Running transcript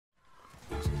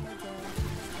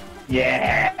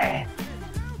Yeah!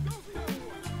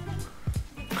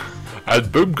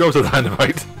 And boom goes the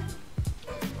dynamite.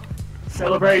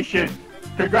 Celebration!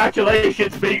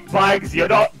 Congratulations, meat bags, you're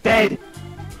not dead!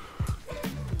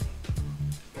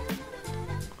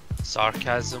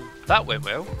 Sarcasm. That went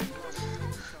well.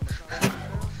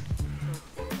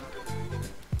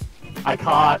 I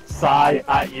can't sigh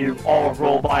at you or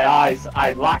roll my eyes.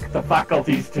 I lack the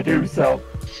faculties to do so.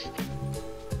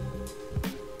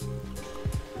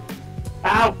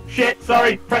 Ow! Shit!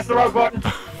 Sorry! Press the wrong button!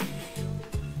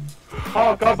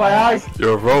 Oh god, my eyes!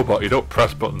 You're a robot, you don't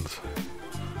press buttons.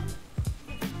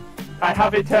 I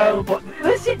have internal buttons.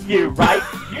 Listen, you, right?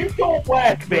 You don't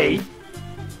work me!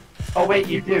 Oh wait,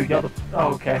 you do. You're the...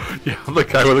 Oh, okay. Yeah, I'm the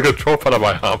guy with the control pad on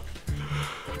my arm.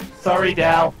 Sorry,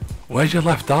 Dal. Where's your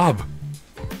left arm?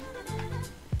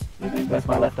 Where's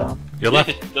my left arm? Your left...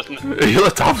 your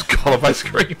left arm's gone on my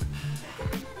screen.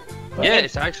 Yeah,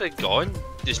 it's actually gone.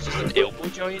 There's just an elbow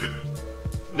joint.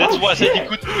 That's why I said you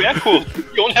couldn't do echo.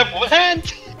 You only have one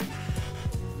hand.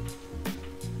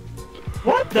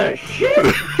 What the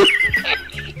shit?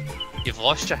 You've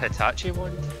lost your Hitachi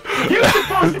wand. You're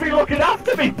supposed to be looking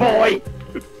after me, boy!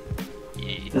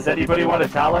 Yeah. Does anybody want a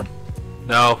talent?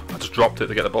 No, I just dropped it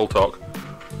to get the ball talk.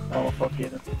 Oh, fuck you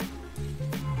then.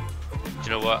 Do you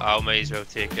know what? I might as well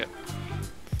take it.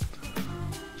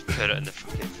 Put it in the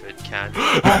fucking food can.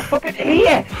 Oh, fucking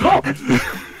here! Look!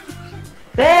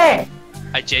 There!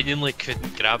 I genuinely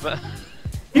couldn't grab it.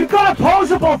 You've got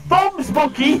opposable thumbs,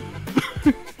 monkey!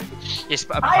 Yes,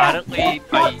 but apparently I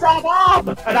have one goddamn arm!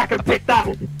 And I can pick that!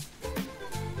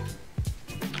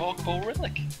 Talkable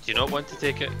relic. Do you not want to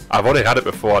take it? I've already had it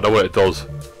before, I know what it does.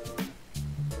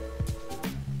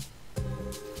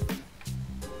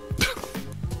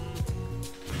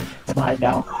 It's mine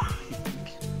now.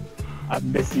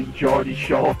 I'm missing Geordie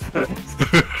Shaw first.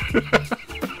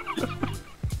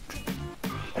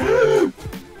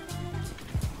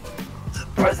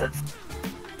 Presents.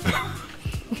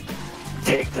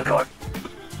 Take the gun.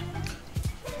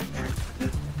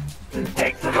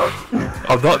 Take the gun.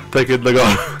 I'm not taking the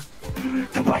gun.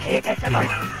 Come back here, take the gun.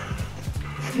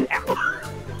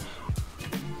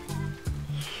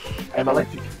 I'm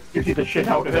electric. Gives you the shit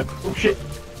out of him. Oh shit.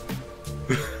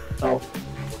 Oh.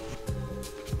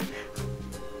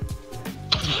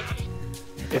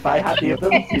 If I had the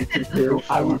ability to do,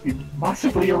 I would be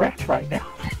massively erect right now.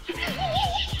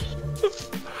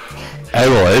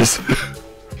 Anyways.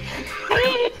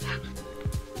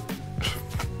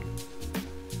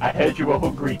 I heard you were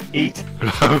hungry. Eat.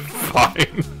 I'm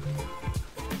fine.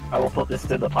 I will put this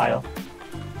in the pile.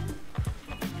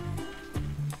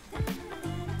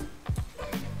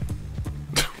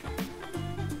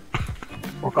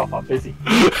 Fuck off, I'm busy.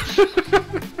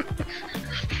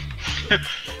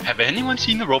 Have anyone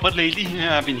seen the robot lately?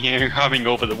 Yeah, I've been here carving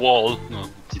over the wall. No,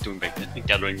 what's he doing back there?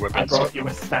 Gathering I weapons. brought you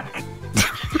a snack.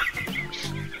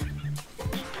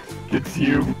 It's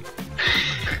you.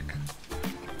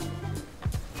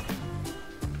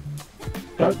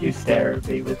 Don't you stare at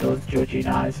me with those judging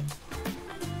eyes.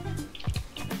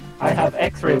 I have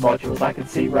X-ray modules. I can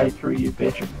see right through you,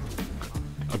 bitch.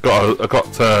 I've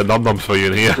got nom-noms for you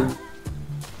in here.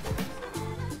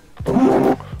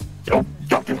 Ooh,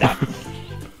 don't do that.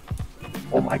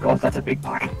 Oh my god, that's a big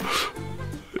pack.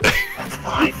 That's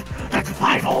 5. That's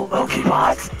 5 whole Milky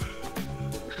Bars.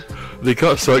 They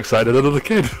got so excited, another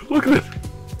kid. Look at it.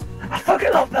 I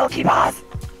fucking love Milky Bars.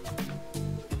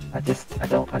 I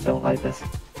don't like this.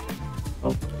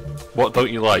 Well, What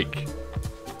don't you like?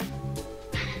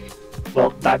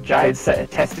 well, that giant set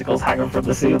of testicles hanging from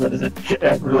the ceiling is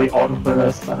a really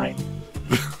ominous sign.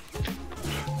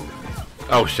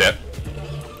 Oh shit.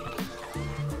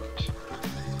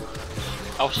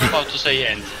 I was about to say,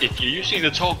 and if you're using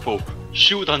the talk bow,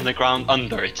 shoot on the ground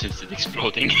under it since it's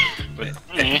exploding. But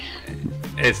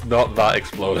It's not that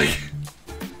exploding.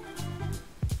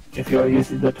 If you're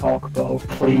using the talk bow,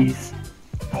 please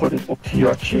put it up to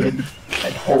your chin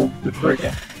and hold the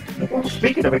trigger. Oh,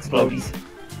 speaking of explodies,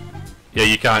 Yeah,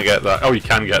 you can't get that. Oh, you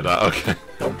can get that, okay.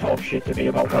 don't talk shit to me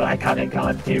about what I can and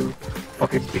can't do.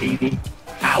 Fucking baby.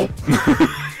 Ow.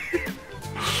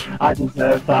 I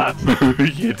deserve that.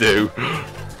 You do.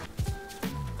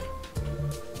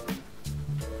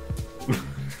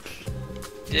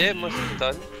 Yeah, it must have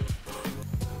done.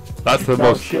 That's the Oh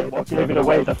most... shit, what gave it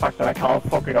away? The fact that I can't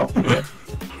fucking open it.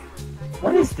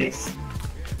 What is this?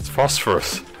 It's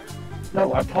phosphorus.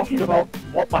 No, I'm talking about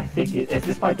what my thing is. Is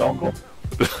this my dongle?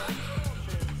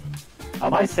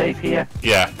 Am I safe here?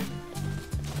 Yeah.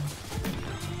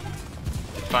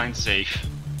 fine, safe.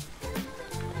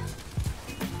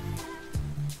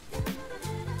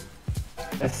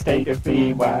 A state of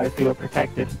being where I feel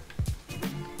protected.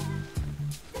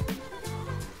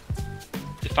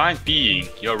 Define being.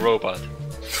 You're a robot.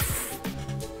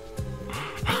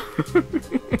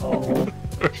 Oh.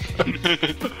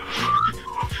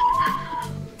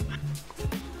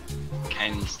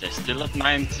 Ken's they're still at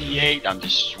 98. I'm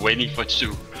just waiting for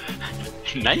 2.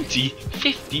 90,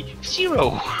 50,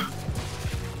 0.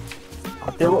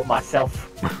 I'll do it myself.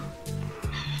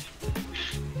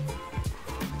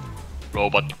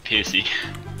 Robot pissy.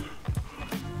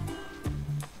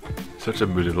 Such a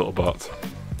moody little bot.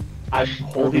 I'm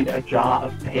holding a jar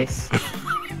of piss.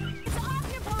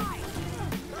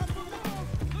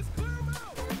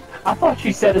 I thought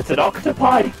you said it's an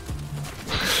octopi.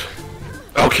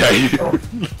 Okay.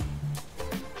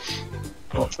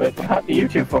 Oh, wait, can't be you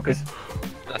two fuckers.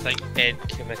 I think Ed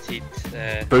committed.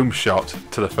 Boom shot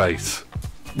to the face.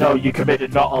 No, you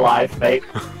committed not alive, mate.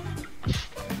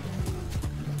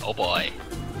 Oh boy.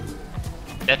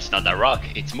 That's not a rock,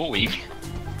 it's moving.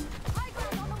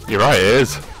 You're right, it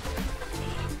is.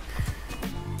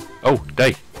 Oh,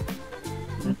 Day.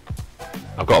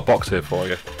 I've got a box here for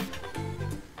you.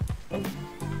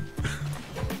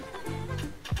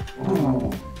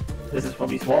 Ooh. This is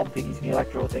from these swarm thingies, me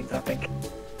electro things, I think.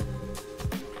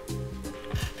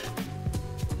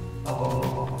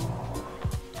 Oh.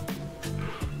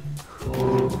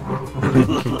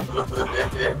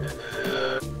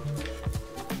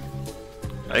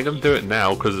 I think I'm doing it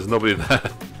now because there's nobody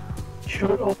there.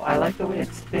 Shut up, I like the way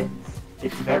it spins.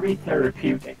 It's very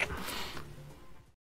therapeutic.